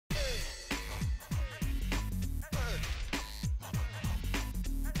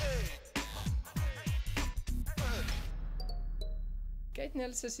Gait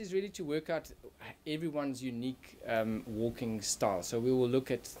analysis is really to work out everyone's unique walking style. So we will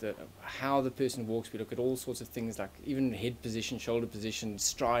look at how the person walks. We look at all sorts of things like even head position, shoulder position,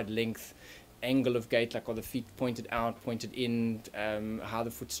 stride length, angle of gait, like are the feet pointed out, pointed in, how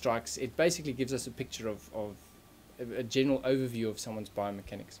the foot strikes. It basically gives us a picture of a general overview of someone's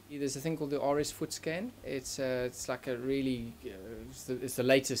biomechanics. There's a thing called the RS foot scan. It's like a really, it's the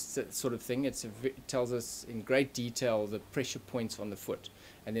latest sort of thing. It tells us in great detail the pressure points on the foot.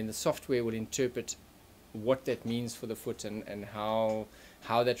 And then the software will interpret what that means for the foot and how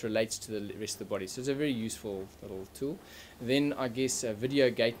that relates to the rest of the body. So it's a very useful little tool. Then I guess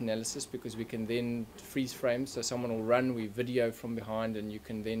video gait analysis, because we can then freeze frame. So someone will run, we video from behind, and you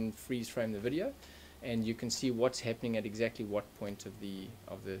can then freeze frame the video, and you can see what's happening at exactly what point of the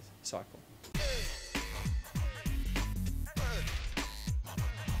cycle.